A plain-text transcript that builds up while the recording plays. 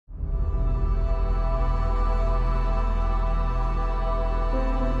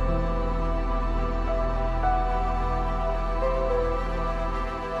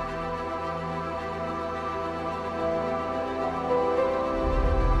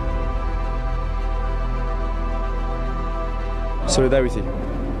Solidarity.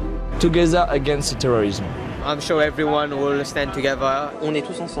 Together against terrorism. I'm sure everyone will stand together. On est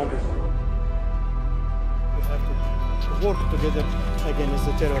tous ensemble. We have to work together against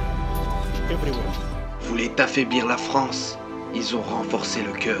the terror everywhere. Voulaient affaiblir la France. Ils ont renforcé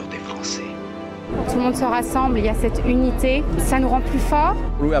le cœur des Français. Quand tout le monde se rassemble, il y a cette unité, ça nous rend plus forts.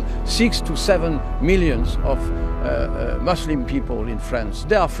 We have 6 to 7 millions of Muslim people in France.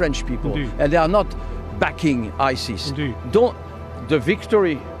 They are French people. Indeed. And they are not backing ISIS. Indeed. The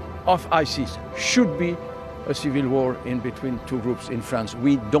victory of ISIS should be a civil war in between two groups in France.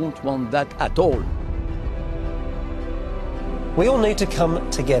 We don't want that at all. We all need to come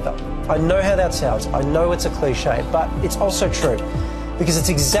together. I know how that sounds. I know it's a cliche, but it's also true because it's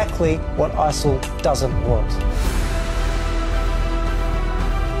exactly what ISIL doesn't want.